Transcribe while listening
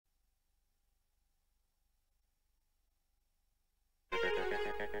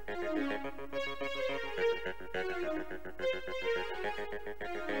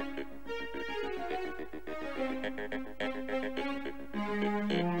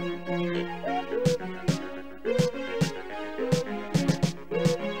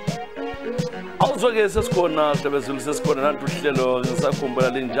Awuzweke sesikhona Hlebezulu sesikhona nantu uhlelo ngisakhumbula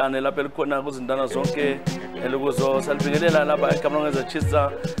linjani lapha elikhona kuzindana zonke elikuzo salibingelela lapha ekamela Ezra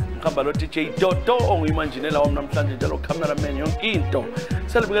Tshisa ngihamba lo DJ Dodo onguyimanjinela wami namhlanje njalo cameraman yonke into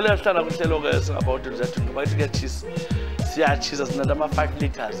salibingelela hlala kuhlelo ke singaba uthi zethu ngoba ithi kuyatshisa siyatshisa sinatha ama 5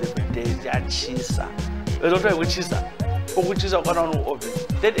 liters every day siyatshisa ezothiwa ukutshisa kwana oven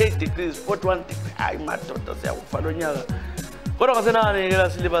 38 degrees 41 degrees hayi madoda siyakufa lo nyaka kodwa kasenani ke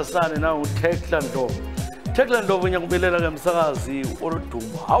lasilibasane na uThekla Ndlovu. Thekla Ndlovu ngiyakubelela ke umsakazi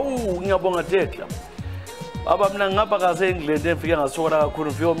oludumo. Hawu ngiyabonga Thekla. Baba mina ngapha kaze England efike ngasokola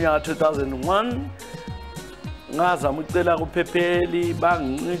kakhulu mfike umnyaka 2001. Ngazama ucela kuphepheli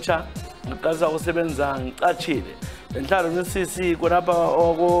bangincicha ngiqalisa ukusebenza ngicachile. Enhlalo nesisi konapha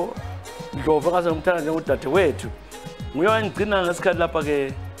oko Ndlovu ngase ngimthanda njengodade wethu. Nguye wangigcina ngesikhathi lapha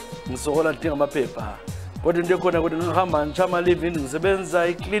ke ngisokola dinga amaphepha. Kodwa into khona ukuthi ngihamba ngishama living ngisebenza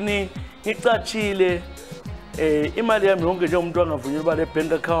eclinic ngicachile imali yami yonke nje umuntu angavunyelwa bale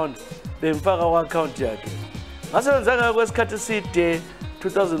bank account bemfaka ku account yakhe ngasebenza ngakho kwesikhathi eside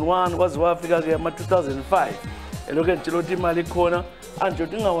 2001 kwaze wafika ke ama 2005 elokho ngitshela ukuthi imali ikhona anje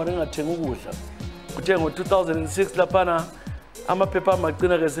ngingawari ngathenga ukudla kuthe ngo 2006 laphana amaphepha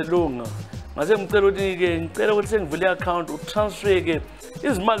amagcina ke selunga ngase ngicela ukuthi ke ngicela ukuthi sengivule account utransfer ke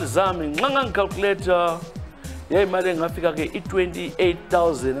izimali zami nxa ngicalculator imali engafika ke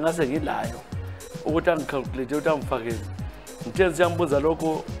i28000 ngase ngilayo ukuthi angicalculate ukuthi angifakele ngithe siyambuza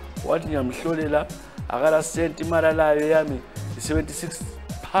lokho wathi ngiyamhlolela akala cent imali layo yami 76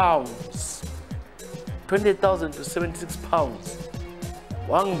 pounds 20000 to 76 pounds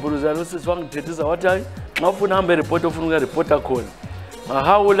wangibuluza lo sisi wangithethisa wathi hayi nxa ufuna hambe report ofuna uya report khona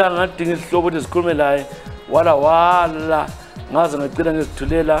ngahawula ngadinga isihlobo ukuthi sikhulume laye wala ngaze ngacela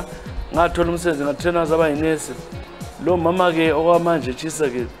ngizithulela ngathola umsebenzi ngatrainers abayinesi lo mama ke okwamanje Tshisa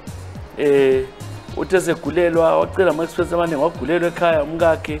ke uthe segulelwa wacela ama expenses amaningi wagulelwa ekhaya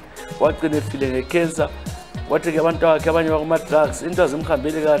umkakhe wagcina efile ngecancer wathi ke abantu bakhe abanye bakuma drugs into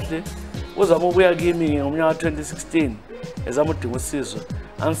azimkhambele kahle uzama ukuya kimi ngomnyaka 2016 ezama udinga usizo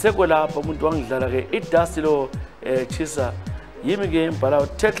angisekho lapha umuntu wangidlala ke idust lo Tshisa yimi ke imbhala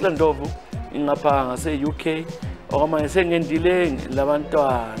Thekla Ndlovu ingapha ngase UK okwamanje sengendile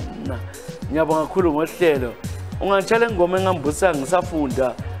labantwana ngiyabonga kakhulu ngohlelo ungangitshela ingoma engambusa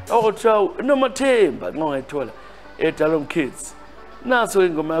ngisafunda okuthiwa nomathemba ngongayithola eDalom Kids naso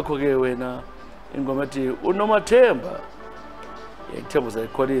ingoma yakho ke wena ingoma ethi unomathemba ithemba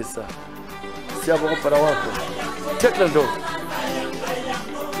uzayikholisa siyabonga ubhala wakho Thekla Ndlovu.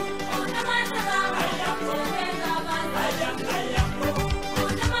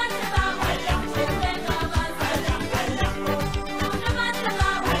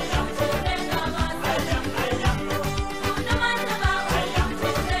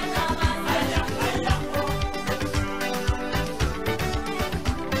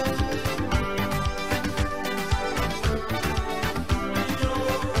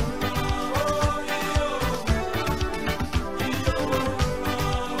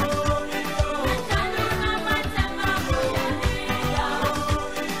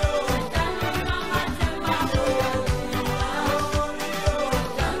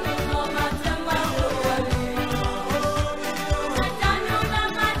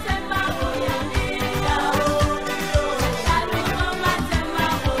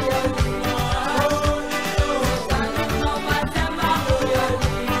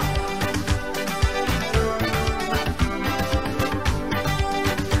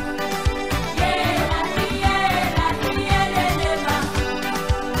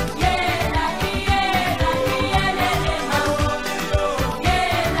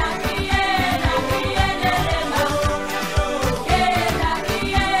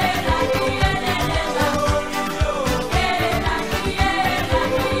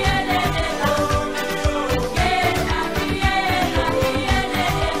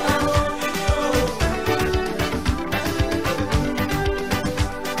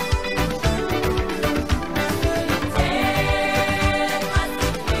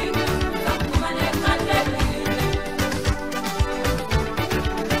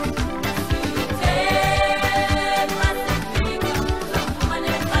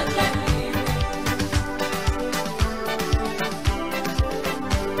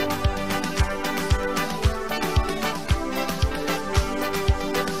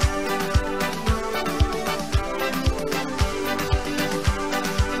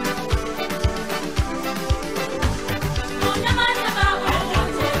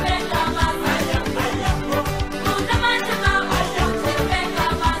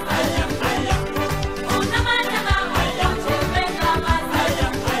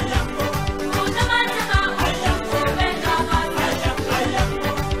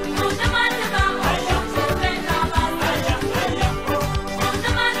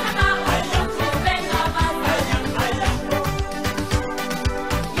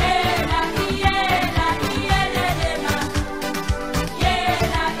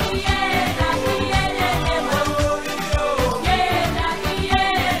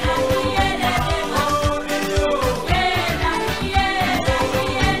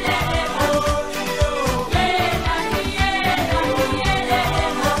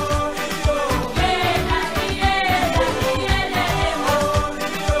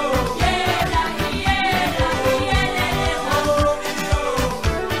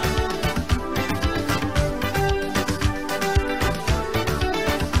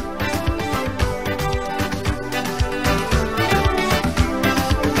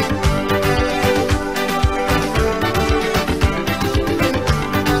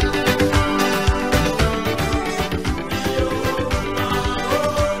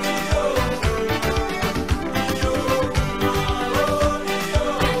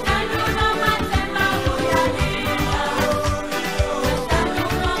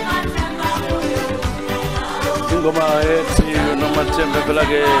 ingoma ethi nomathembe phela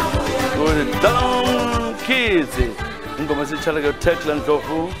ke Down Kids ingoma sitshala ke Tekla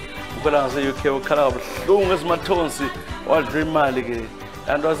Ndlovu uphela ngase UK ukhala kabuhlungu esimathonsi wadla imali ke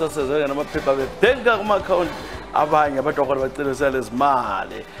kanti wasasezeke namaphepha bebenga kuma account abanye abadokotela bacela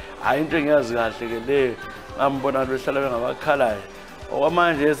selezimali hayi into engiyazi kahle ke le ngambona behlala bengabakhalayo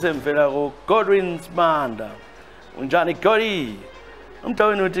okwamanje esemvela ku Godwin Sibanda unjani Godi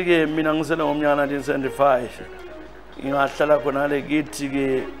umntawini uthi ke mina ngisele ngomnyaka 1975 ngingahlala khona le kithi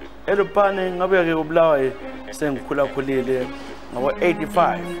ke elupane ngabe ke ubulawayo sengikhula khulile ngabo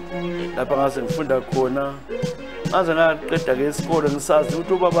 85 lapha ngase ngifunda khona ngaze ngaqeda ke isikole ngisazi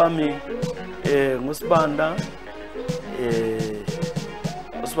ukuthi ubaba bami ngusibanda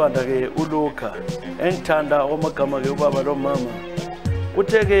usibanda ke uLuka engithanda omagama ke ubaba lo mama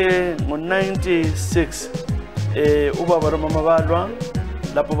uthe ke ngo96 ubaba lo mama balwa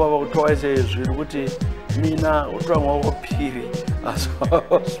lapho baba kuthiwa esezwile ukuthi mina uthiwa ngokophiri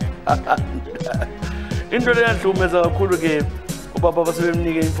into le yanhlumeza kakhulu ke ubaba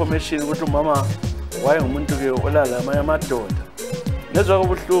basebemnike information ukuthi umama waye ngumuntu ke olala amanye amadoda nezwa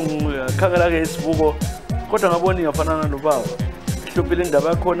kubuhlungu khangela ke isibuko kodwa ngabona ingafanana nobaba hluphile indaba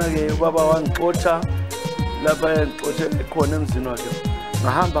yakhona ke ubaba wangixotsha lapha engixotshe khona emzini wakhe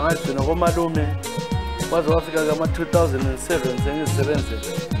ngahamba ngagcina komalume waze wafika ngama 2007 sengisebenze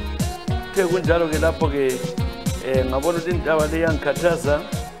ke kunjalo ke lapho ke ngabona ukuthi indaba le yangikhathaza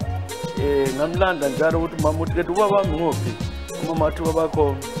ngamlanda njalo ukuthi mama uthi ke ubaba wami ngophi umama wathi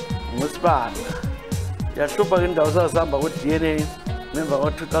babakho ngusibanda yahlupha ke indawo sasihamba ku DNA ngemva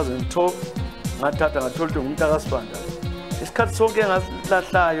kwa 2012 ngathatha ngathola ukuthi ngumuntu akaSibanda isikhathi sonke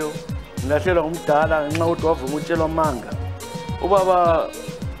ngasilahlayo ngilahlelwa ngumdala ngenxa ukuthi wavuma utshelwa manga ubaba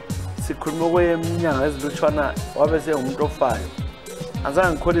sikhuluma kweminyanga ezilutshwana wabe sengumuntu ofayo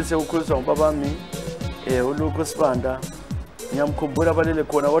azange ngikholise ukukhuliswa ngubaba wami uLuka Sibanda ngiyamkhumbula balele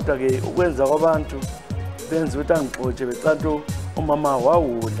khona kodwa ke ukwenza kwabantu benza ukuthi angixotshe becala umama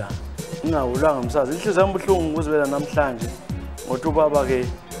wawula ngingawulanga umsazi inhliziyo yambuhlungu ukuzibela namhlanje ngothi ubaba ke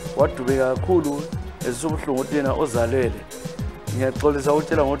wadubeka kakhulu esisubuhlungu ukuthi yena ozalele ngiyaxolisa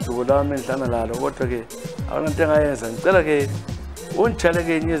ukutshela ngodubo lami enhlana lalo kodwa ke akunanto engayenza ngicela ke ungitshale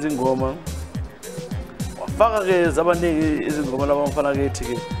ke enye izingoma wafaka ke zabaningi izingoma labamfana kethi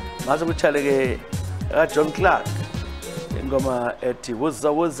ke ngase kuchale ke John Clark ingoma ethi was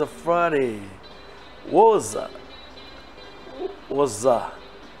a Friday was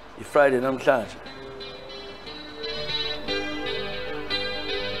Friday namhlanje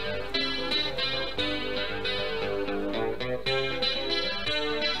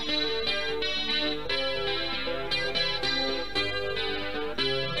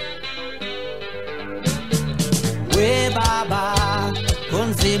we baba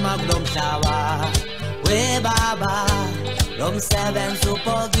kunzima kulomhlaba we baba lomsebenzi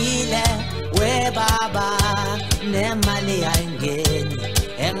upokile we baba nemali ayingeni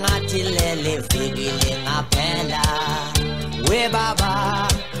engathi lele fikile ngaphela we baba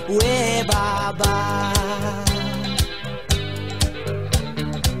we baba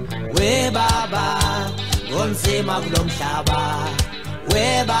kunzima kulomhlaba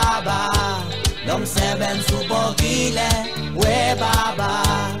we baba lomsebenzi upokile we baba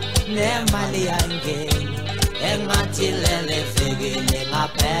nemali ayingeni engathi lele fikile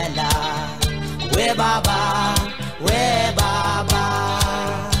ngaphela we baba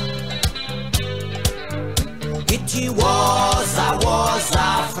it was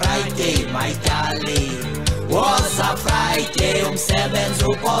a Friday my darling was a Friday umsebenzi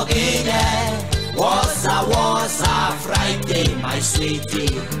upokile was a Friday my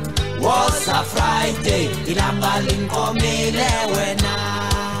sweetie was a Friday ilanga linkomile wena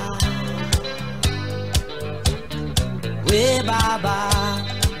we baba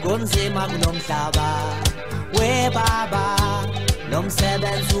kunzima kulomhlaba we baba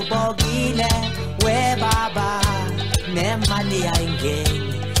lomsebenzi upokile we baba nemali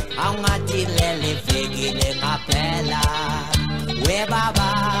ayingeni awungathi lele fikile ngaphela we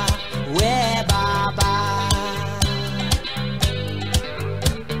baba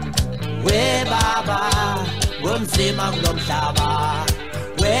kunzima kulomhlaba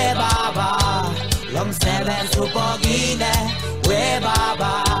we baba lomsebenzi upokile we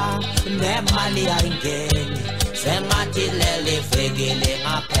baba nemali ayingeni sengathi lele fikile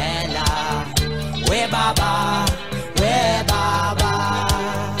ngaphela we baba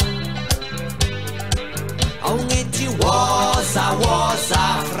awungithi was a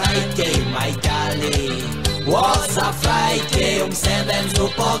Friday my darling was a Friday umsebenzi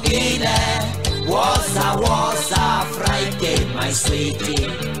upokile was a Friday my sweetie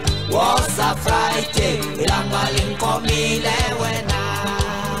was a Friday, ilanga linkomile wena.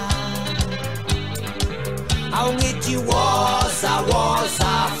 Awungithi was a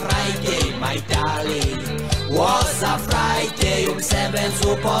Friday, my darling. Was a Friday, umsebenzi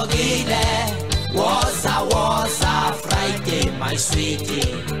uphokile. Was a Friday, my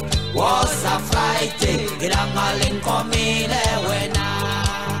sweetie. Was a Friday, ilanga linkomile wena.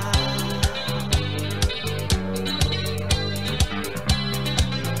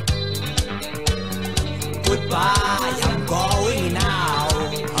 Goodbye, I'm going now.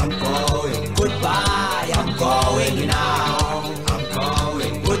 I'm going. Goodbye, I'm going now. I'm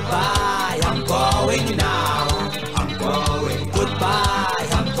going. Goodbye, I'm going now. I'm going. Goodbye,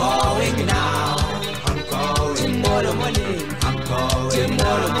 I'm going now. I'm going. Tomorrow morning, I'm going.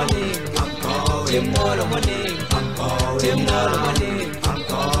 Tomorrow morning, I'm going. Tomorrow morning, I'm going. Tomorrow morning, I'm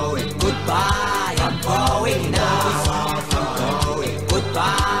going. Goodbye, I'm going now. I'm going.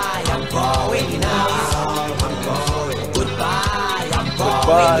 Goodbye, I'm going now.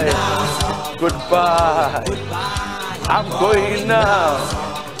 Goodbye. I'm going now.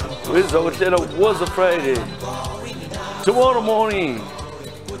 With the was a Friday. Tomorrow morning.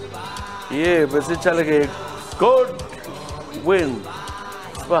 Yeah, but it's a good win.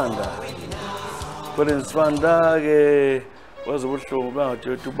 Spanda. But in Spanda, was a show about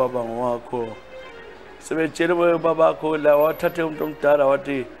you to Baba Wako. So we tell you Baba Kola, what Tatum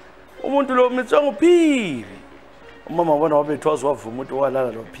Tarawati. Want to love me so pee. Mama wana wabe twazi wavumuntu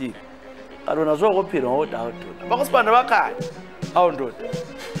walala lo phila. Alona zokuphila ngodawu ndoda. Bakusibanda bakhaya. Awu ndoda.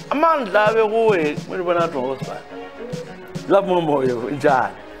 Amandla abe kuwe, kumele bona athi ngosibanda. Lapho moyo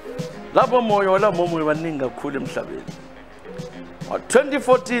njani? Lapho moyo baningi kakhulu emhlabeni.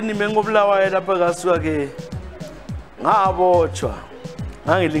 Ngo-2014 mengobulawayo lapha kasuka ke ngabotshwa.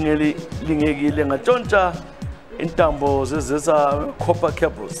 Ngangilingekile ngatshontsha intambo zezisa copper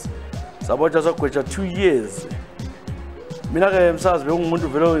cables. Sabotshwa sagwetshwa 2 years. Mina ke msazi bengumuntu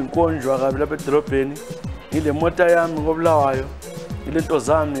vele oyinkonjwa kabi lapha edolobheni ngile mota yami ngobulawayo ngilento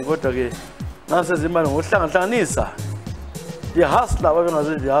zami kodwa ke ngasezimali ngohlanganisa ihustler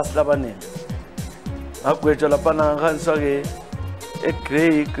babengazi ihustler abaningi ngagwetshwa lapha ngakhaniswa ke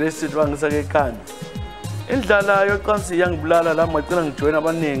eGrey Street bangisa ke ekhanda indlala yocansi yangibulala la ngicela ngijoin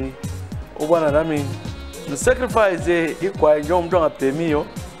abaningi ubona nami ngisacrifice igwayi njengomuntu ongabhemiyo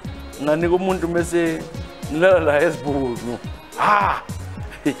nganika umuntu bese la esibunu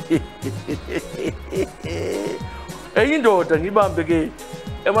eyindoda ngibambe ke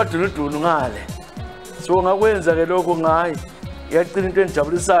emadunudunu ngale so ngakwenza ke lokho ngayi yaqina into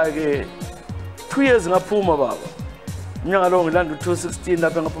enjabulisayo ke 2 years ngaphuma baba unyaka lo ngilanda 2016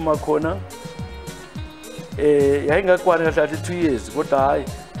 lapha ngaphuma khona yayingakwani kahle 2 years kodwa hayi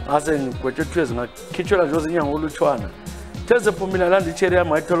ngase ngigwethe 2 years ngakhitshela nje izinyanga olutshwana teze phumila landa icherry yami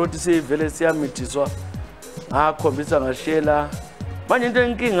ngayithola ukuthi sivele siyamithiswa ngakhombisa ngashela manje into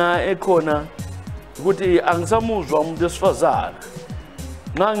enkinga ekhona ukuthi angisamuzwa umuntu esifazana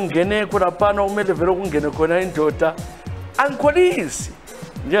ngangene khona phana umele vele kungene khona indoda angikholisi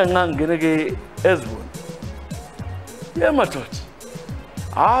njengangene ke ezibona yemadoda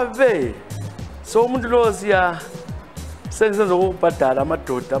ave so umuntu lo siya sengisenza ukubhadala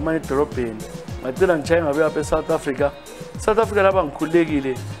amadoda amanye edolobheni ngacela ngitshaye ngabe apha eSouth Africa lapha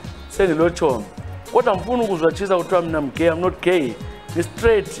ngikhulekile sengilochoma kodwa ngifuna ukuzwa Tshisa kuthiwa mina gay. I'm not gay, ni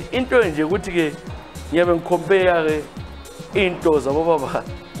straight. Into nje ukuthi ke ngiyabe ngicompare ke into zabobaba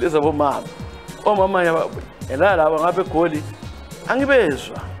lezabomama omama yala laba ngabe egoli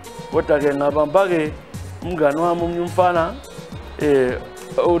angibezwa kodwa ke ngabamba ke umngani wami umfana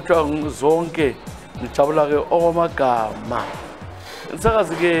uthiwa zonke ngijabula ke okwamagama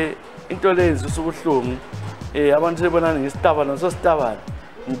nsakazi ke into lezi usubuhlungu abantu sebonana ngesitaba naso sitabana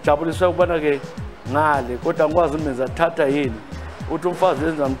ngijabuliswa ukubona ke ngale kodwa ngikwazi umenza thatha yini uthi umfazi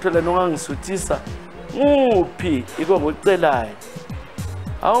wenza mthole nongangisutisa nguphi iko ngocelayo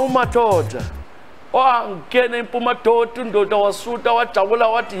awumathoda wangena impuma doda indoda wasuta wajabula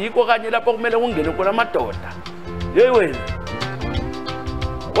wathi yiko kanye lapho kumele kungene khona amadoda hey wena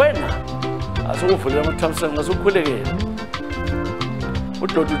asukuvula amathamsanqa ngasukhulekela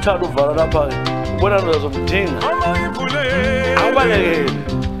udoda uthanda uvala lapha ubona uzomdinga awubalekele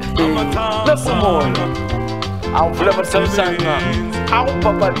amathamsanqa awuvula amathamsanqa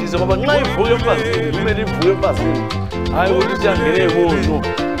awubhabhadize ngoba nxa ivuka emfazini kumele ivuke emfazini hayi ukuthi siyangene kuzo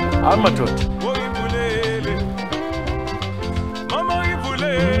amadoda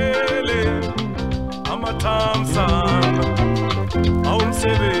amathamsanqa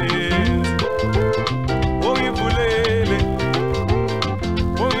awumsebenzi ongivulele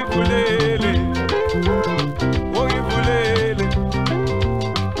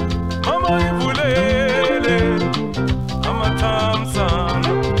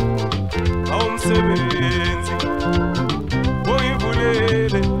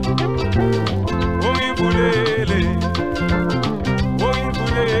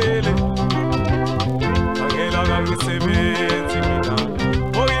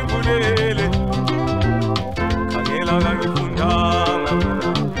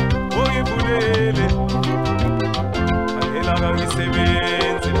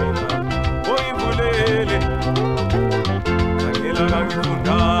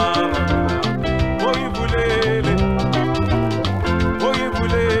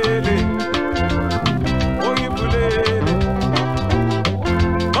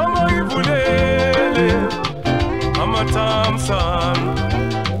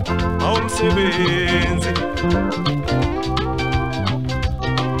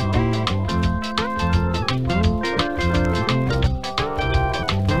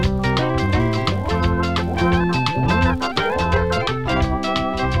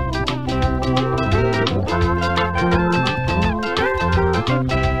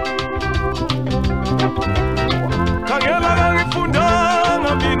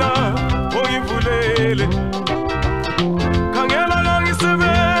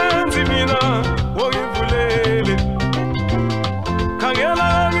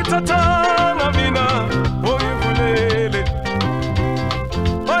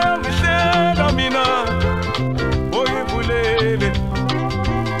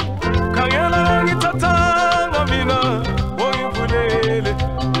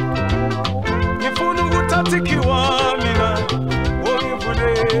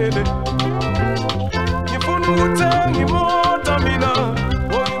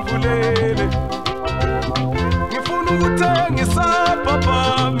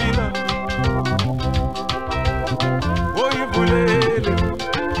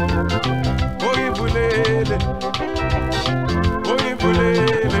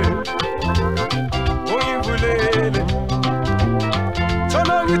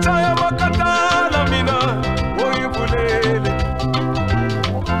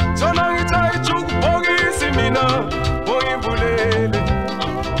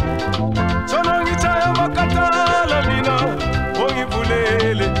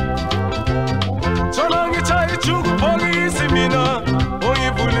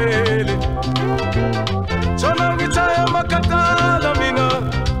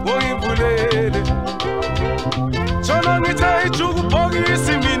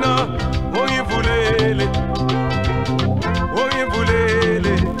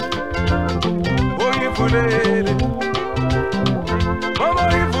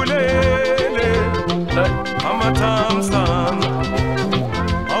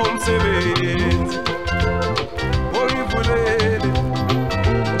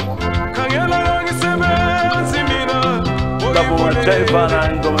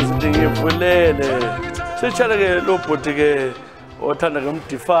Sichaleke lo bhuti ke othanda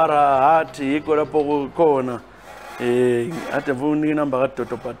ngemdifara hathi yiko lapho khona ade mfuna inamba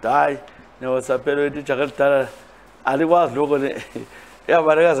kaDodo Badayi ne WhatsApp ethi jaka lidala alikwazi lokho le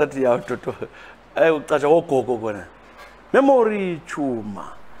yabaleka zathi ya Dodo ucatsha kogogo kona memory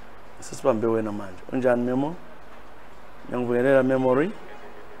chuma sesibambe wena manje unjani memo ngiyangibingelela memory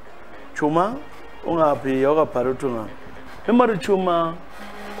chuma ungaphi awukabhala uthunga memory chuma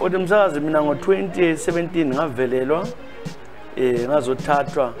Ode msakazi mina ngo2017 ngavelelwa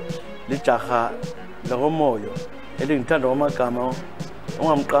ngazothathwa lijaha lakomoyo elingithanda kwamagama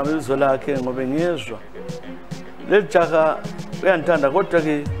ungamqamba ibizo lakhe ngoba ngiyezwa lelijaha uyandithanda kodwa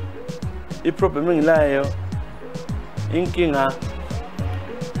ke iproblem engilayo inkinga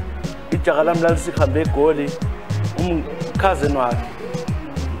ijaha lami lalisikhambe egoli cousin wakhe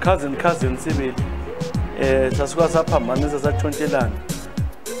cousin sibili sasuka saphambanisa sathontelana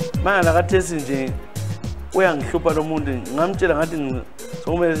manje akathesi nje uyangihlupha lo muntu ngamtshela ngathi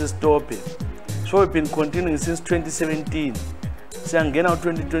sokumele sisitope so we've been continuing since 2017 siyangena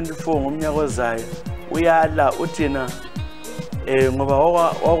ku2024 ngomnyaka ozayo uyala uthi yena ngoba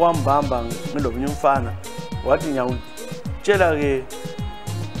wakwambamba ngilobunye umfana wathi ngiyakutshela ke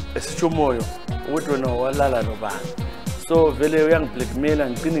esishumoyo ukuthi wena walala nobani so vele uyangiblackmaila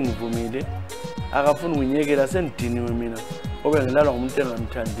ngicine ngivumile akafuna ukunyekela sendiniwe mina obe ngilala ngomuntu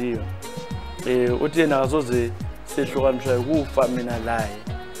engamthandiyo uthi yena akasoze sehlukaniswa ukufa mina laye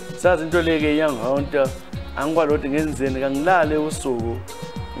sazi into leke yangahonta angikwaloti ngenzeni kangilale usuku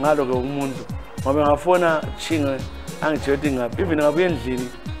ngalo ke umuntu ngoba ngafona chinga angijeti ngaphi even ngabuye endlini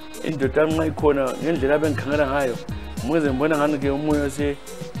indoda nqa ikhona ngendlela abengikhangela ngayo mwenze ngibona ngani ke umoya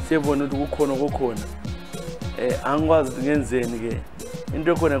sebona ukuthi kukhona angikwazi ngenzeni ke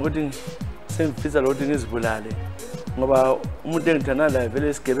into khona ukuthi sengifisa ukuthi ngizibulale ngoba umuntu engithanda la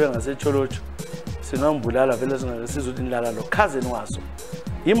vele sigebenga ngasetsholotsho singambulala vele singasiza ukuthi nilala lo cousin waso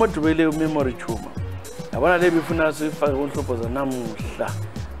Imodubele memory chuma. Yabona le bifuna sifake unhlupho zanamuhla.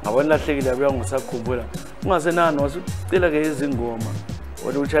 Ngabona lahlekile yabuya Ngisakhumbula. Ungasenani wasucela ke izingoma.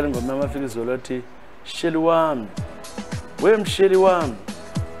 Wathi utshela ingoma yamafikizolo athi Sheli wami. Wemsheli wami.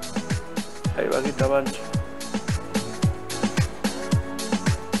 Hayi bakithi abantu.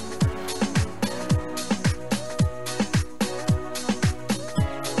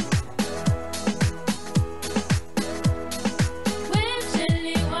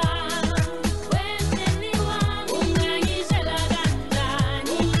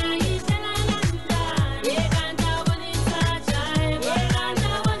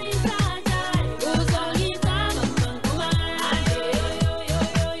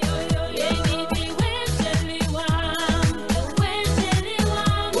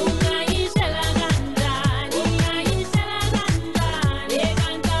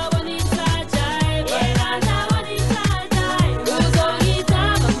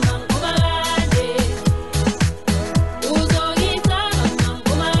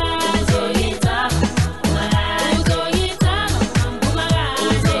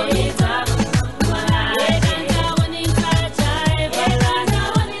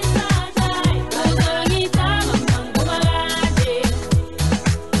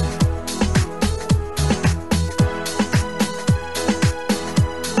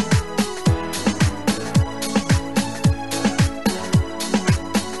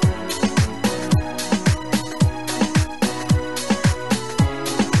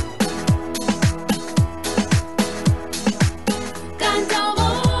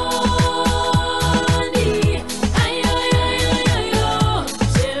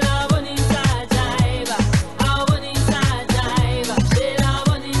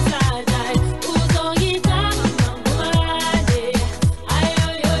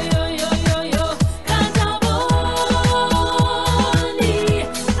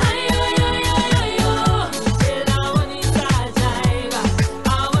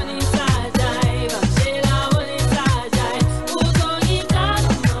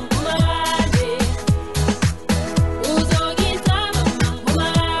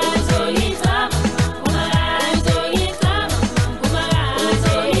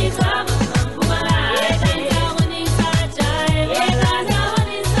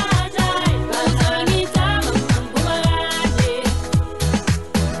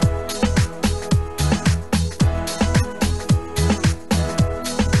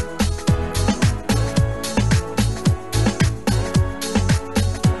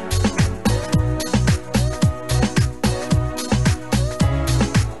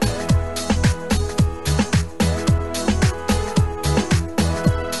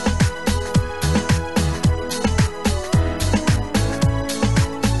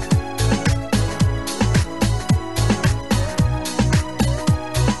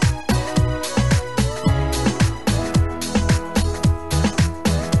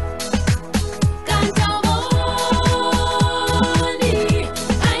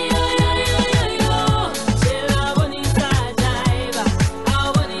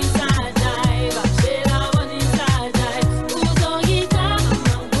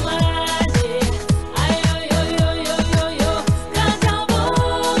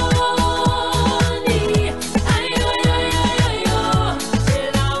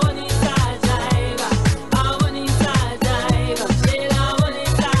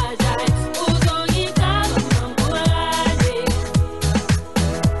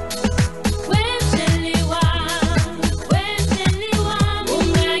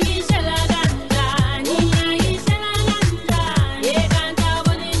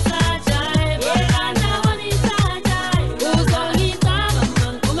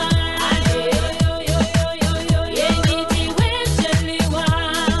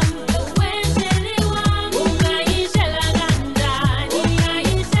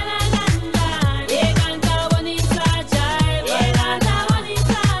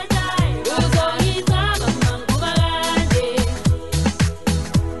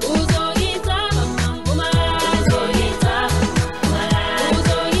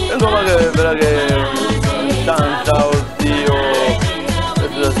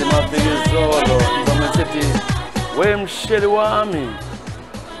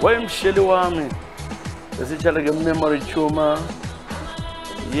 Wemsheli wami esitshala ke memory chuma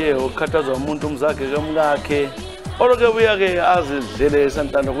ye ukhathaza umuntu umzakhe kamkakhe oloke buya ke azidlele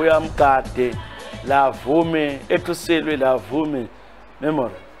santando kuyamgade lavume ethuselwe lavume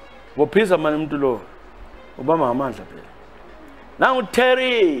memory ngophisa manje umuntu lo ubama amandla phela nangu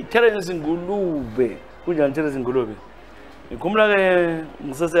Terry Ngisingulube kunjani Terry Ngisingulube ngikhumbula ke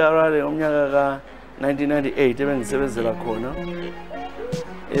ngisese Harare ngomnyaka ka 1998 ebengisebenzela khona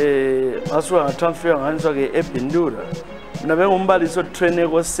ngasuka ngatransfer ngahaniswa ke eBindura. Mina bengumbalisi otraine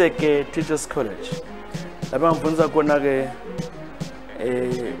koSeke Teachers College. Lapha ngifundisa khona ke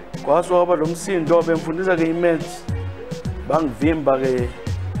kwasuka kwaba lomsindo bemfundisa ke imaths bangivimba ke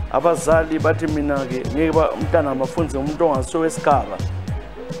abazali bathi mina ke ngeke umntana amafunze umuntu ongasuka esigaba.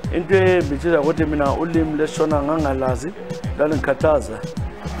 Into ebithiza ukuthi mina ulimi leshona ngangalazi lalengikhathaza.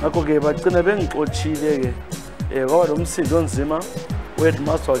 Ngakho ke bagcina bengixoxile ke kwaba lomsindo onzima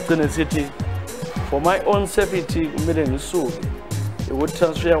headmaster wagcina sithi for my own safety kumele ngisuke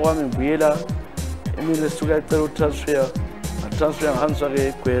ukutransfer kwami ngibuyela emile suka ecela utransfer ngahaniswa ke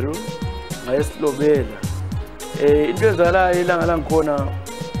eGweru ngayesilobela. Into ezala ilanga langikhona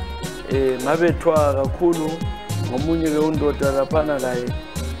ngabethwa kakhulu ngomunye ke undoda laphana laye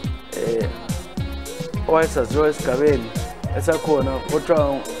owayesaziwa esigabeni esakhona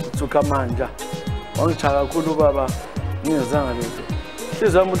kodwa utsukamanja wangichaka kakhulu baba ngingezanga lutho.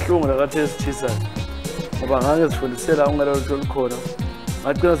 Ihliziyo yami ubuhlungu lakathi Ezra ngoba ngangizifundisela ungalolutho olukhona.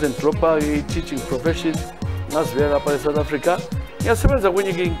 Ngagcina sengidropa i-teaching profession ngazivela lapha eSouth Africa ngiyasebenza kwenye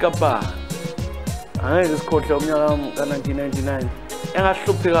inkampani. Angeke ngisikhohle umnyaka ka-1999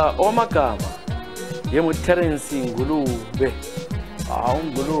 engahlupheka omagama yemuTerence Ngulube.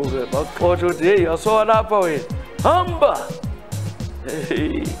 Ngulube baxoxa ukuthi hey asowa lapha wena hamba.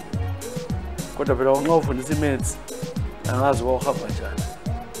 Kodwa phela nxa ufundisa imaths angazi ukuhamba njani.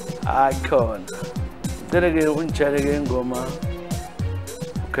 Ayikhona. Ngicela ke unjale ke ingoma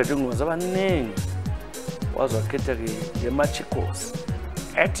ukhethe ingoma zabaningi wazokhetha ke yemachikos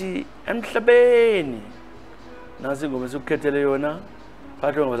ethi emhlabeni nasi ingoma esukhethele yona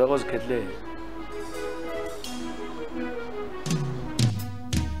phakathi kwengoma zakho zikhethele.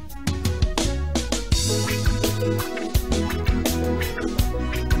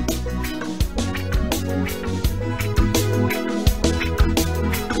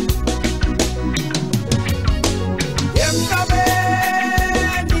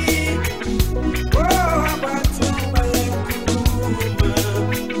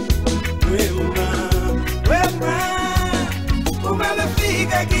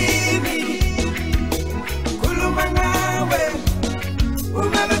 Give me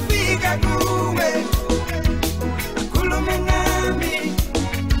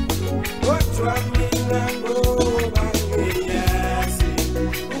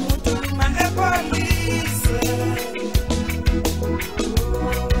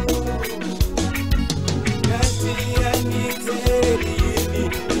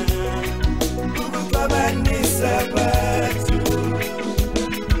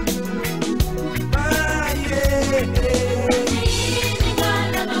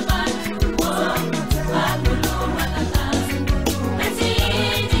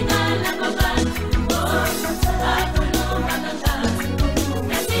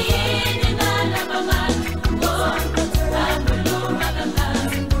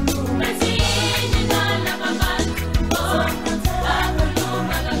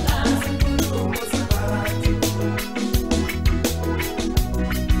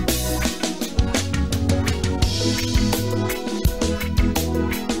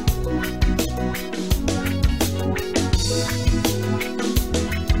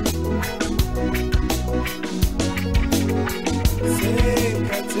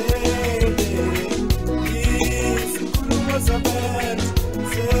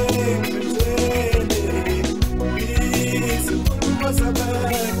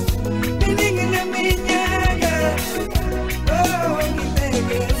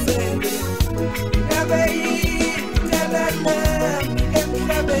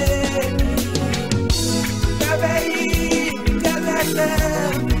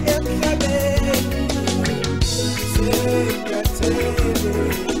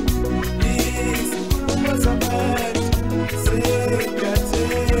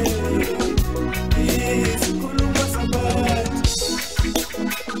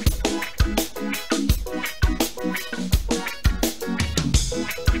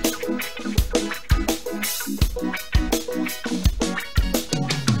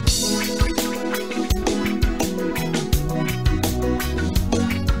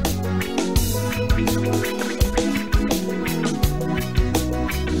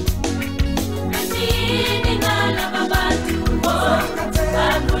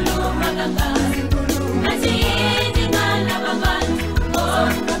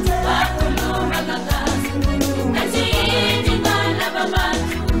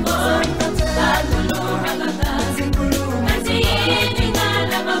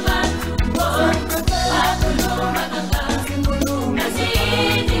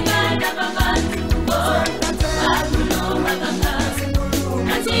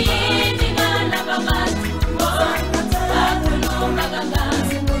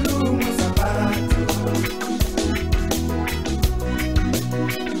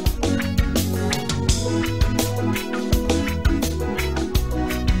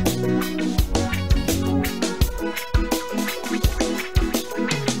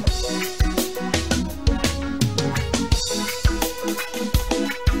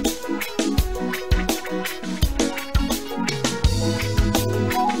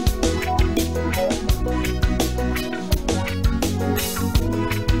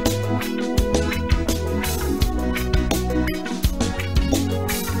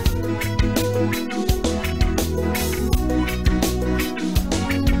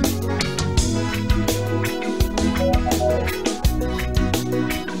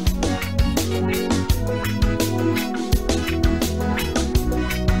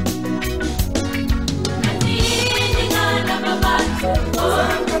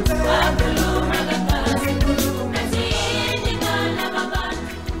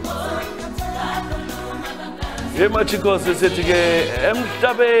Machikosi sithi ke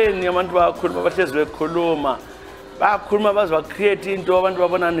emhlabeni abantu bakhuluma bahlezi bekhuluma bakhuluma baze ba create into abantu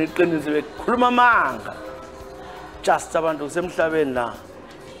babona neqiniso bekhuluma amanga just abantu kusemhlabeni la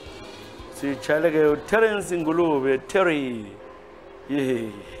sijayele ke uTerence Ngulube Terry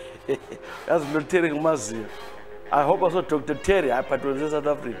yazi lo Terry ngumaziyo I hope also Dr. Terry aphathe South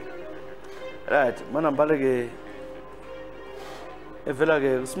Africa right mana mbale ke evela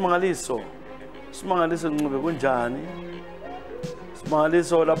ke Simangaliso Ncube kunjani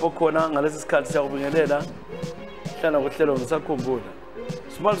Simangaliso lapho khona ngalesi sikhathi siyakubingelela hlala kuhlelo ngisakhumbula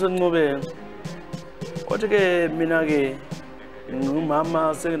Simangaliso Ncube othi ke mina ke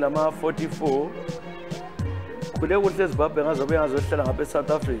ngumama sengilama 44 kule kuhle eZimbabwe ngazobe ngazohlala ngapha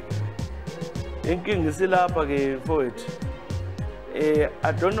eSouth Africa inkingi isilapha ke mfowethu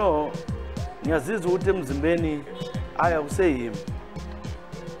I don't know ngiyazizwa ukuthi emzimbeni aya kuseyimi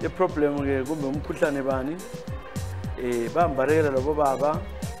the problem ke kumbe umkhuhlane bani bambarekela labo baba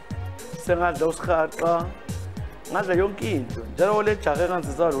sengadla usihaqa ngadla yonke into njalo le jahe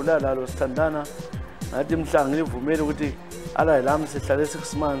kanzizalula lalo sithandana ngathi mhlanga ngivumele ukuthi ala lami sihlale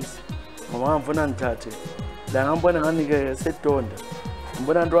 6 months ngoba ngifuna ngithathe la ngambona ngani ke sedonda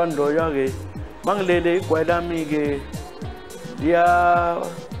ngibona ntwana loyo ke mangilele igwayi lami ke ya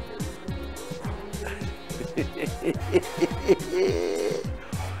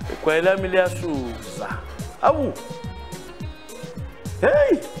igwayi lami liyasuza awu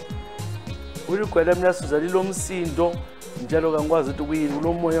hey uri igwayi lami liyasuza lilomsindo njalo kangikwazi ukuthi kuyini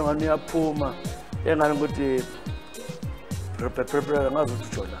kulomoya ngani uyaphuma engani ukuthi ngazi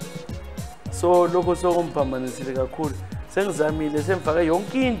ukuthi jona so lokho sokumphambanisile kakhulu sengizamile semfake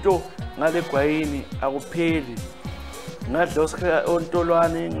yonke into ngale gwayini akupheli ngadla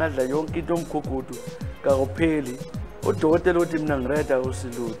ontolwane ngadla yonke into omgugudu kakupheli udokotela uthi mina ngireda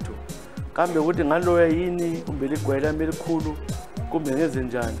usilutho kambe ukuthi ngaloya yini kumbe ligwayi lami elikhulu kumbe ngenze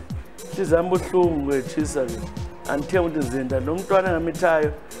njani sizama ubuhlungu kwethisa ke anthe ukuthi ngizinda lo mntwana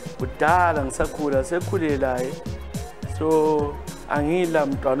ngamithayo kudala ngisakhula sekhulelaye so angila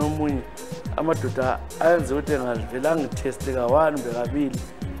mntwana omunye amadoda ayenze ukuthi ngavela ngiteste ka1 bekabili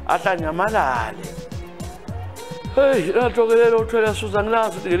ahlanyamalale hey lathokelelo uthola suza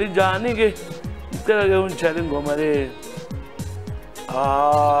ngilazi ukuthi ngelinjani ke ngicela ke unjalo ingoma le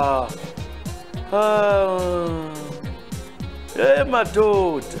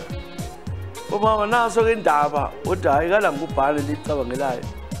madoda uma naso ke indaba uthi hayi kala ngubhale licabangelayo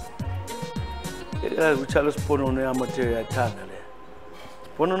ela kuchalo siponono yamathe yathanda le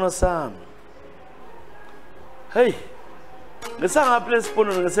siponono sami hey ngisangaphi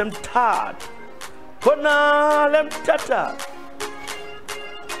lesiponono ngisemthatha khona lemthatha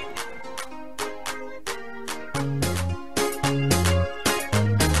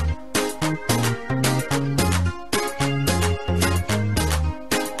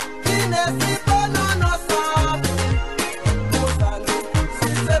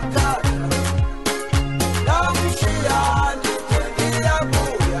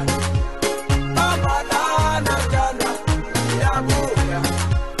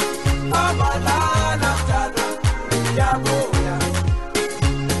Yabu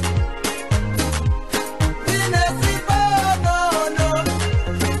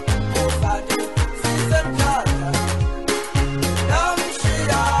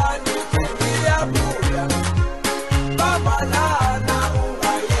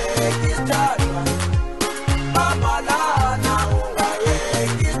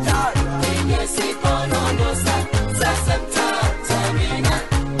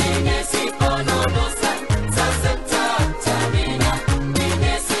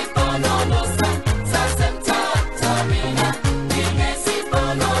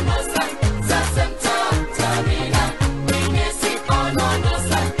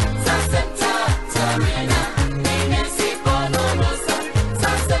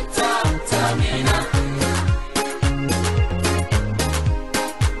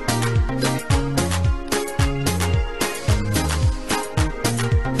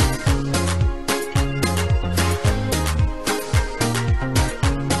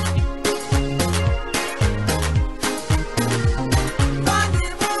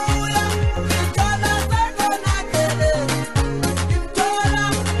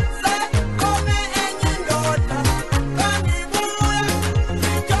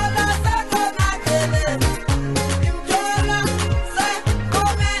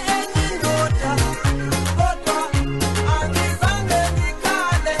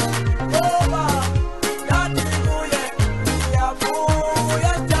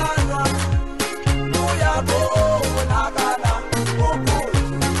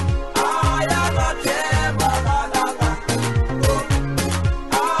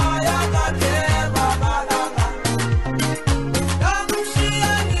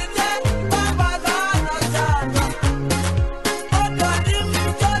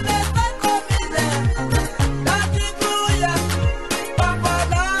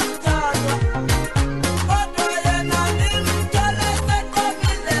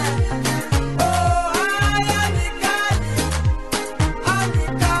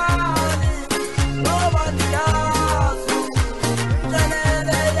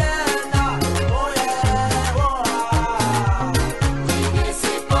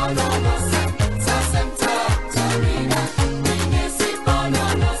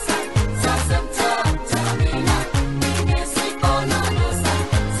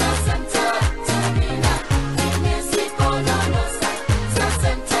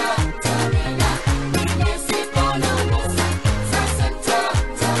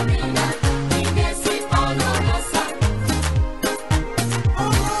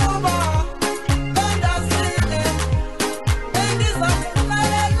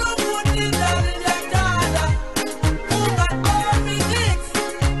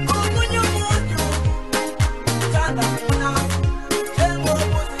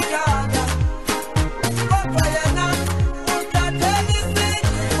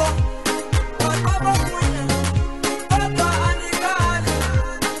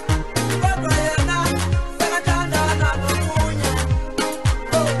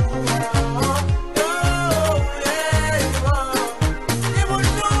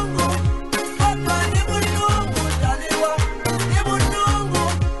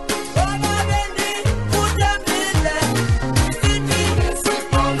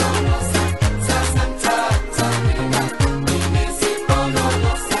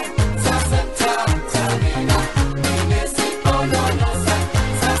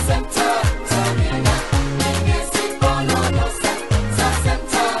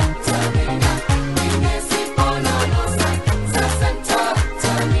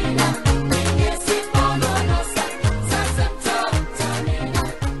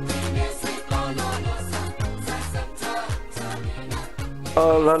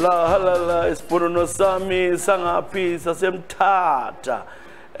Halala isipuno sami sangaphi sasemthatha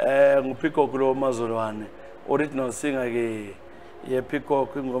nguPeacock lo mazolwane original singer ke ye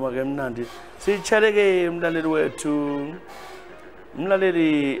Peacock ingoma ke emnandi sicheleke umlaleli wethu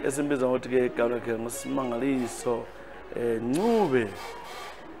umlaleli esimbiza ngokuthi ke igama lakhe nguSimangaliso Ncube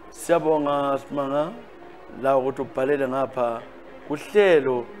siyabonga Simanga la ukuthi ubhalele ngapha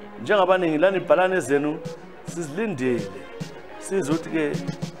kuhlelo njengabaningi lani ibhalane zenu sizilindele sizothi ke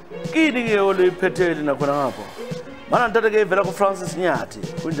kini ke oliphethe nakhona ngapha mana ntate ke vela ku Francis Nyathi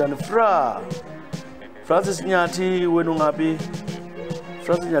kunjani Francis Nyathi wena ungapi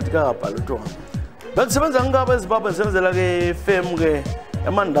Francis Nyathi kabhala uTonga bekusebenza ngaba eZimbabwe nisebenzela ke FM ke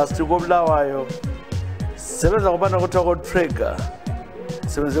emandastri koBulawayo sebenza kubana kuthiwa ko Trigger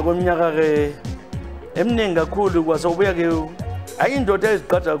sebenze kweminyaka ke eminingi kakhulu kwasokubuya ke ayindoda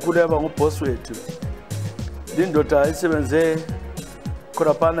eziqhatha kakhulu yaba nguboss wethu lindoda isebenze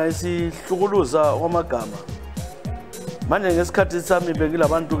khonapana isihlukuluza kwamagama manje ngesikhathi sami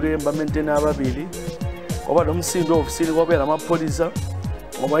bengilabantu ke embamenteni ababili ngoba nomsindo ofisini kwabe lamapholisa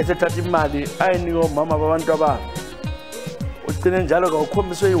ngoba ethatha imali ayiniko mama babantu abami ugcine njalo ka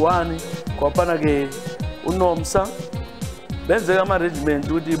ukhombiswe i1 kwapana ke uNomsa benze ama arrangement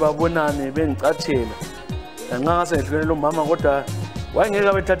ukuthi babonane bengicathela ngangase ngihlukene lo mama kodwa wayengeke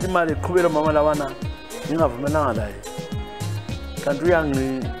abethatha imali eqhubela mama lawana ngingavumelanga laye kanti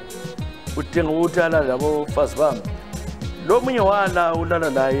uyangi udinga ukuthi ala labo fazi bami lo munye wala ulala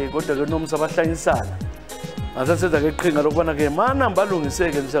laye kodwa ke Nomsa bahlanyisana ngasenza ke iqhinga lokubona ke mana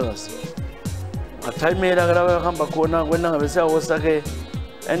balungiseke emsakazi ngathayimela ke laba bahamba khona kwena ngabe siyawosa ke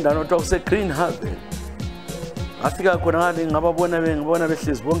endano talk se Green Haven afika khona ngale ngibona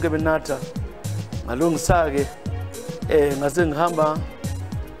behlezi bonke benatha ngalungisa ke ngase ngihamba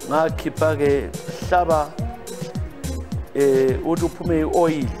ngakhipha ke hlaba uthi uphume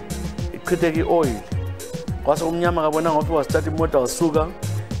ioil ichitheke ioil kwase umnyama kabona ngoba wasithatha imoto wasuka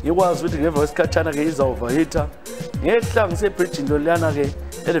ngikwazi ukuthi ngeva isikhatshana ke izawuvahitter ngehla ngisebridge lolana ke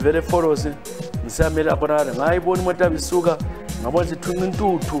elivele foros ngisamela khona ngayibona imoto abisuka ngabona sithunqa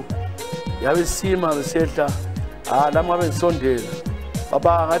intuthu yabe sima besehla lama bengisondela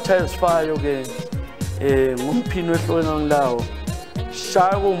baba ngathaya isifayo ke ngumphini wehloko ngilawo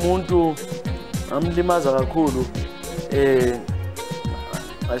shaya umuntu amlimaza kakhulu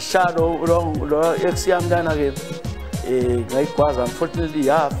ashalo lo ex yami lana ke ngayigwaza unfortunately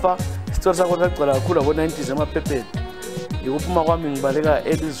yafa isitori sakho saqala kakhulu ngo90s emaphepheni ngikuphuma kwami ngibaleka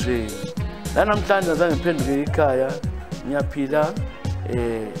elizweni namhlanje azange ngiphenduke ekhaya ngiyaphila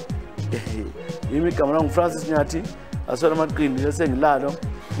imigama la nguFrancis Nyathi asona amaqindi lesengilalo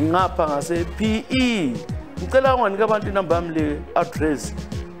ngingapha ngase PE ngicela unganike abantu inamba yami le address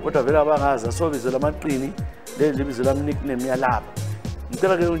kodwa vele abangazi asobizela amaqini lebizo lami nickname yalapha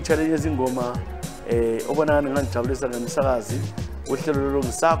ngicela ke ungichallenge izingoma obona ngangijabulisa ngemsakazi uhlelo lo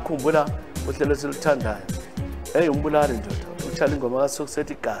Ngisakhumbula uhlelo esiluthandayo umbulali ndoda uthanda ingoma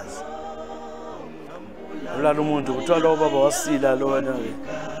kaSokusethi igazi ulala umuntu kuthiwa lo baba wasila lo wena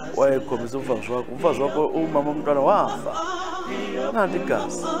wayekhombisa umfazi wakho umama umntwana wafa nanti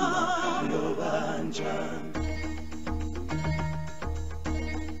igazi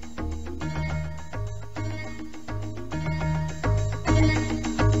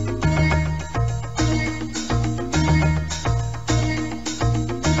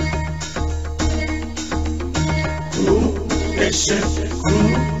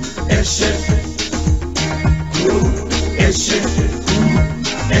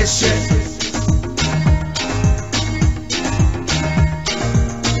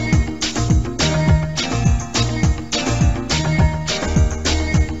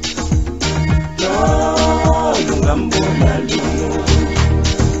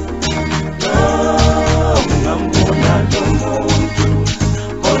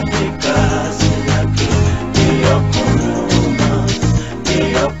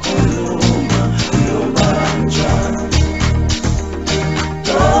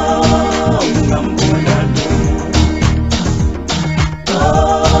Oh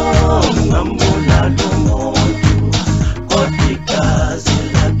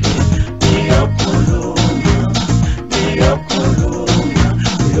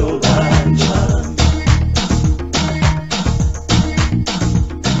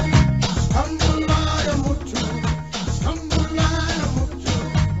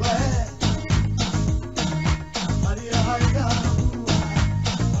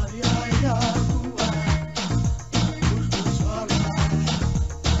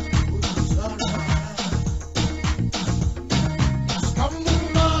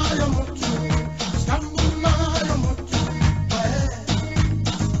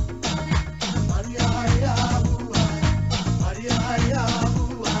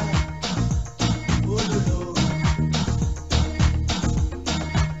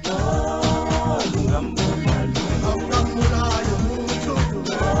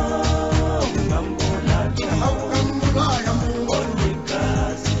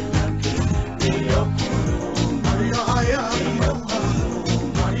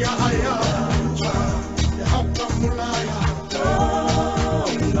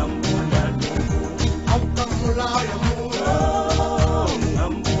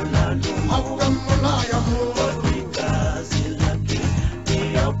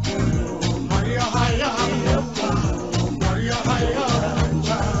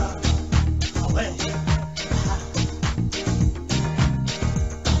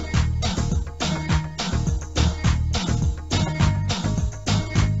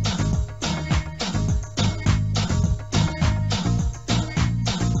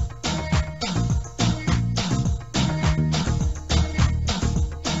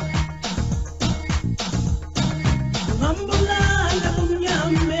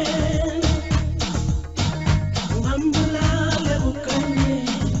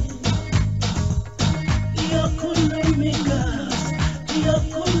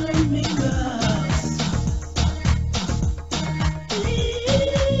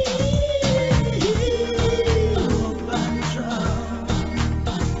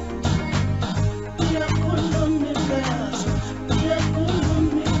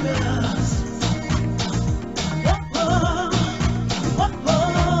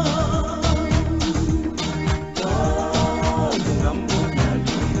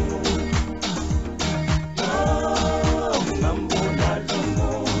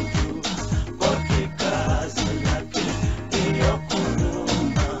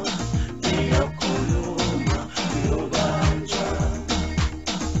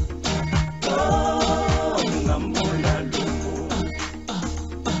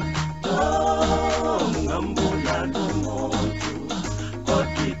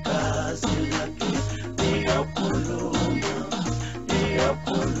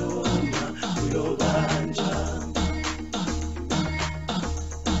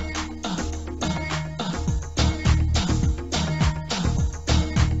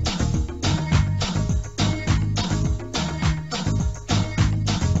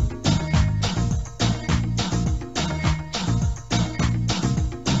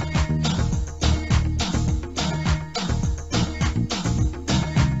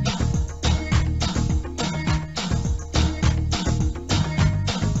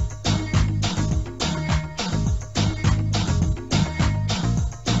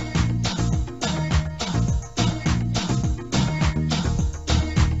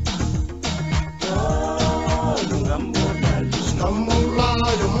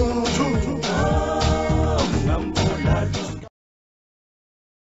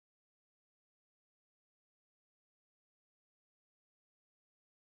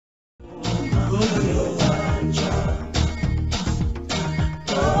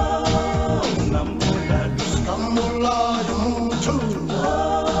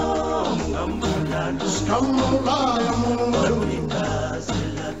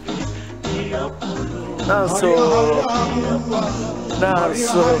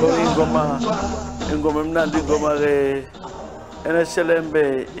naso ingoma emnandi ingoma ke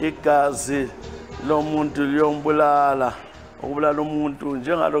eneshelembe igazi lomuntu liyombulala ukubulala umuntu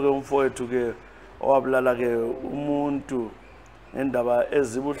njengalo ke umfowethu ke owabulala ke umuntu ngendaba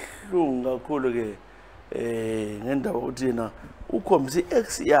ezibuhlungu kakhulu ke ngendaba ukuthi yena ukhombisa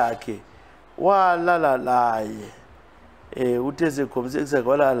ex yakhe walala laye uthi ezekhombisa ex yakhe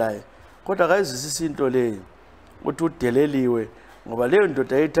walala laye kodwa akayizwisisi into leyo uthi udeleliwe ngoba leyo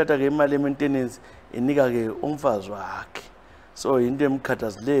ndoda ayithatha ke imali ye-maintenance inika ke umfazi wakhe so into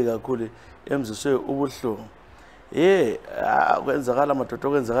emkhathazile kakhulu emziswe ubuhlungu kwenzakala amadoda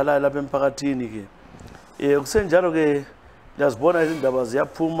okwenzakalayo lapha emphakathini ke kusenjalo ke lazibona izindaba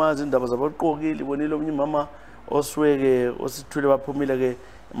ziyaphuma izindaba zabaqokile ibonile omnye mama osweke osithule baphumile ke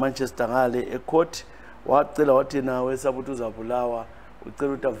eManchester ngale ecourt wacela wathi nawe sabuthi uzabulawa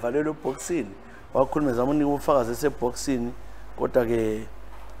ucela ukuthi avalelwe eboxini wakhuluma zamunika ubufakazi eseboxini kodwa ke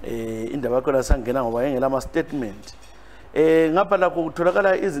indaba yakho lasangena ngoba yengela ama statement ngapha lakho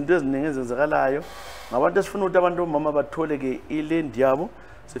kutholakala izinto eziningi ezenzakalayo ngabantu esifuna ukuthi abantu omama bathole ke iland yabo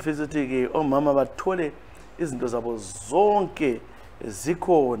sifisa ukuthi ke omama bathole izinto zabo zonke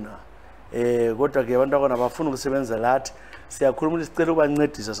zikhona kodwa ke abantu akona bafuna ukusebenza lathi siyakhuluma isicelo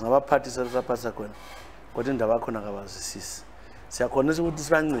ukubancedisa singabaphathisa lesaphathisa khona kodwa indaba yakho akabazisisi siyakhona ukuthi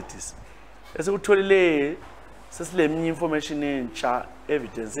sibancedise esikutholile sesileminye information entsha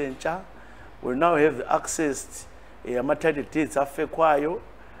evidence entsha we now have the access ama-title deeds afekwayo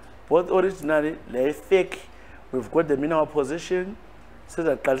both originally le fake we've got them in our possession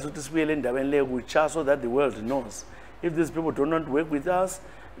sizaqalisa ukuthi sibuyele endabeni leyo kutsha so that the world knows if these people do not work with us,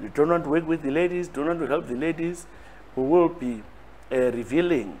 they do not work with the ladies, do not help the ladies, we will be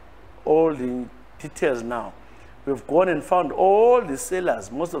revealing all the details now. We've gone and found all the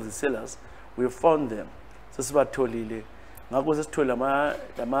sellers, most of the sellers, we've found them. Sesibatholile. Ngakho sesithole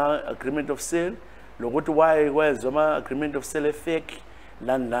ama agreement of sale, lokuthi why is ama agreement of sale fake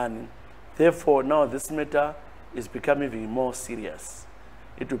land. Therefore now this matter is becoming even more serious.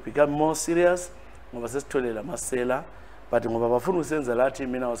 It will become more serious ngoba sesithole lama seller, but ngoba bafuna ukusenza lathi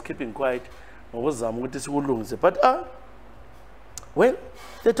mina I was keeping quiet ngokuzama ukuthi sikulungise, but well,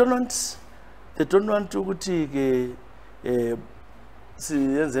 they don't want ukuthi ke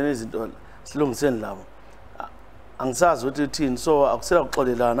siyenzene izinto silungiseni labo. Angisazi ukuthi uthini, so akusela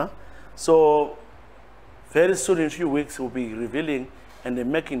ukuxolelana. So very soon in a few weeks we'll be revealing and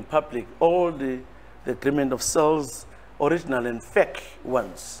making public all the agreement of sales, original and fake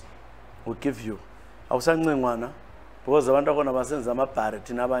ones. We'll give you. Awusancengwana because abantu akona basenza amabhari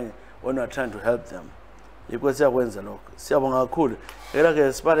thina abanye when we are trying to help them. yikho siyakwenza lokho. Siyabonga kakhulu.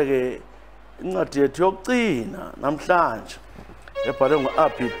 Ke sibale ke incwadi yethu yokugcina namhlanje ebhalwe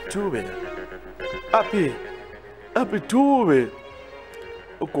ngo-Abi Dube. Abi Dube.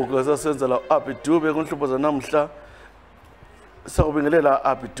 Ugogo sasenza la Abi Dube kunhlupho zanamhla. Sakubingelela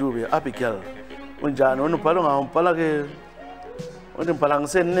Abi Dube, Abigail. Unjani wena ubhala ngambhala ke undibhala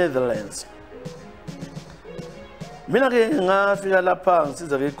ngise-Netherlands. Mina ke ngafika lapha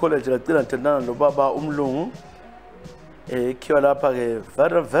ngisiza ke college lagcina ngithandana nobaba umlungu ekhiwa lapha ke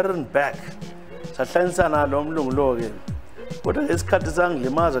very back. Sahlanyisana lo mlungu lo ke. Kodwa isikhathi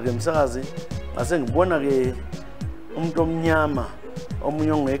sangilimaza ke msakazi ngase ngibona ke umuntu omnyama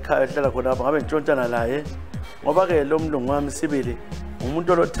omunye ongekhaya ehlala khona lapha ngabe ntshontshana laye ngoba ke lo mlungu wami sibili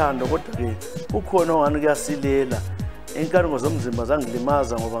umuntu olothando kodwa ke ukhona ongani kuyasilela inkaringo zomzimba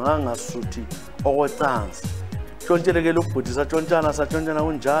zangilimaza ngoba ngangasuthi okwecansi tshontshele ke lobhuti satshontsana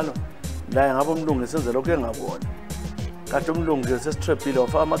kunjalo la ngabe umlungu esenza lokho engabona kade umlungu ke sesitrapile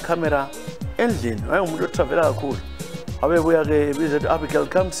wafaka amakhamera endlini wayengumuntu otravela kakhulu wabebuya ke bize Abigail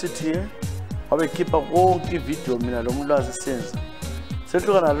come sit here wabekhipha konke ivideo mina lo mlwazi senza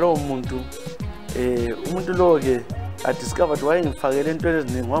sehlukana lo muntu umuntu lo ke I discovered wayengifakele into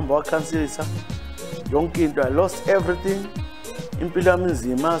eziningi ngihamba wakhansilisa yonke into I lost everything impilo yami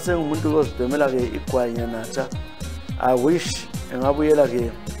nzima sengumuntu ozibhemela ke igwanya natsha I wish engabuyela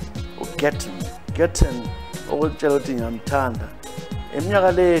ke ugetten okutshela ukuthi ngiyamthanda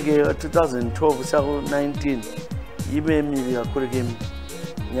eminyaka le ke 2012 siya ku 19 ibe mibi kakhulu kimi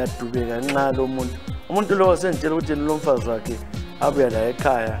ngiyadubeka nxa lo umuntu lo sengitshela ukuthi lo mfazi wakhe abuya la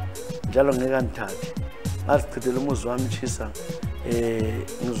ekhaya njalo ngeke ngithathe ngasichithela umuzi wami Tshisa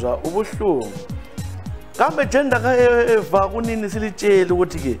ngizwa ubuhlungu kambe jenda ka Eva kunini silitshela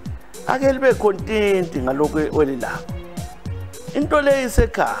ukuthi ke ake libe content ngalokho welilapha into le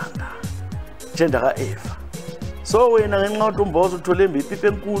isekhanda jenda ka Eva so wena ngenxa ukuthi umbozo uthole imbipipe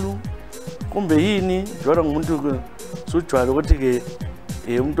enkulu kumbe yini njalo ngumuntu sujwayele ukuthi ke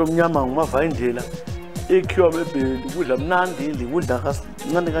umuntu omnyama ngumava indlela ekhiwa bebheli kudla mnandi likudla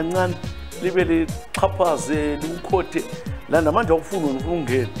kancane libe liqhaphaze likhothe la namanje awufuna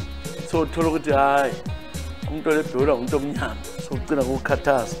ungena so thola ukuthi hayi umuntu lebhela umuntu omnyama so ucina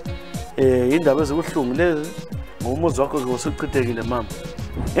ukukhathaza indaba ezikuhlungu lezi ngomuzi wakho usuchithekile mama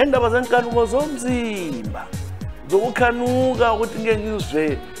indaba zenkanuko zomzimba zokukhanuka ukuthi ngeke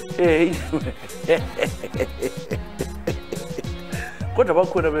ngizwe kodwa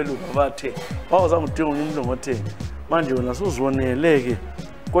bakhona belungu bathe bawuzama udinga umuntu ngothe manje wena suzoneleke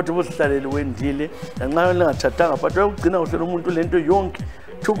kodwa ubusihlaleli wendile lanxa lengathathanga but wayugcina uhlela umuntu lento yonke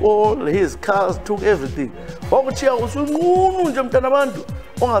took all his cars took everything wakuthiya usunqunu nje mntana abantu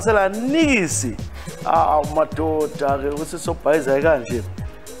ongasela nikisi madoda ke usisobhayiza kanje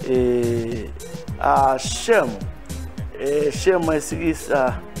shem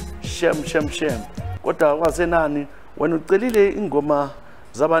ayisikisa shem kodwa kwasenani wena ucelile ingoma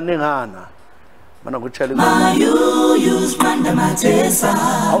zabanengana mana kuchale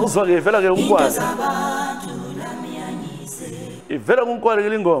awuzwa ke vela ke unkwali ivela kunkwali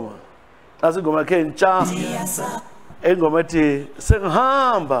ke ingoma asingoma ke ntsha engoma ethi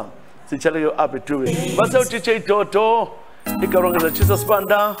sengihamba sichale ke Abi Dube base uDJ Dodo igaro Ezra Tshisa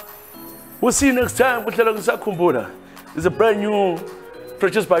Sibanda. We'll see you next time. Ngisakhumbula is a brand new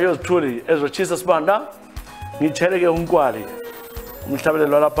produced by yours truly Ezra Tshisa Sibanda. Ngitshele ke unkwali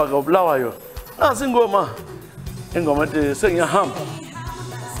umhlabelelo lapha ke ubulawayo nasi ingoma ethi sengiyahamba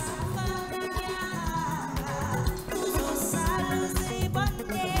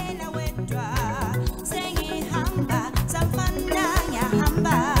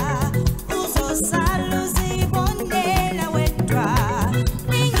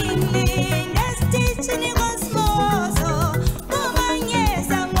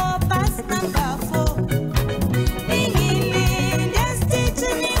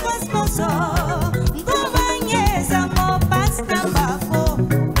Number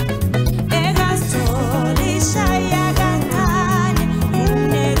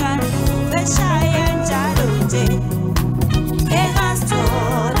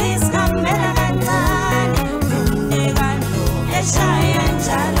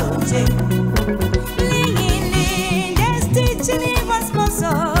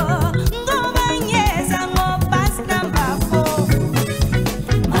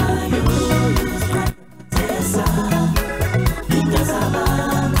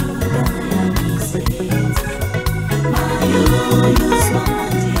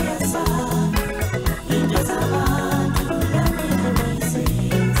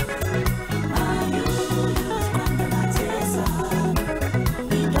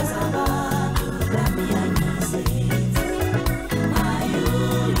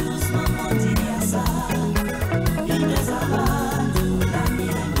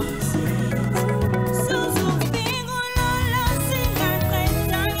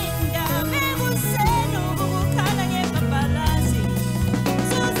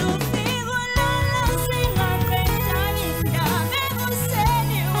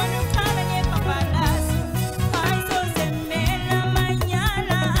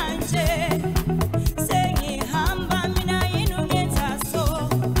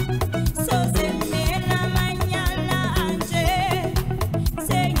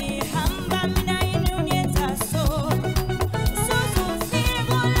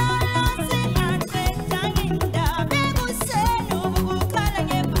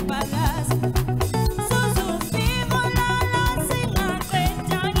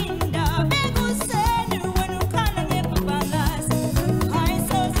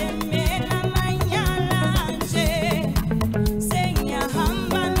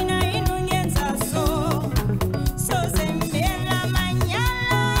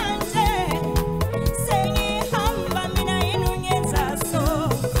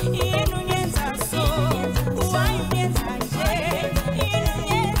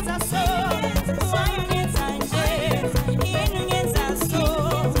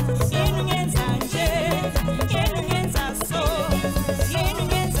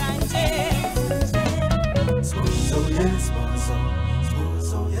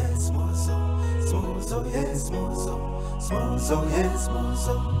Yes,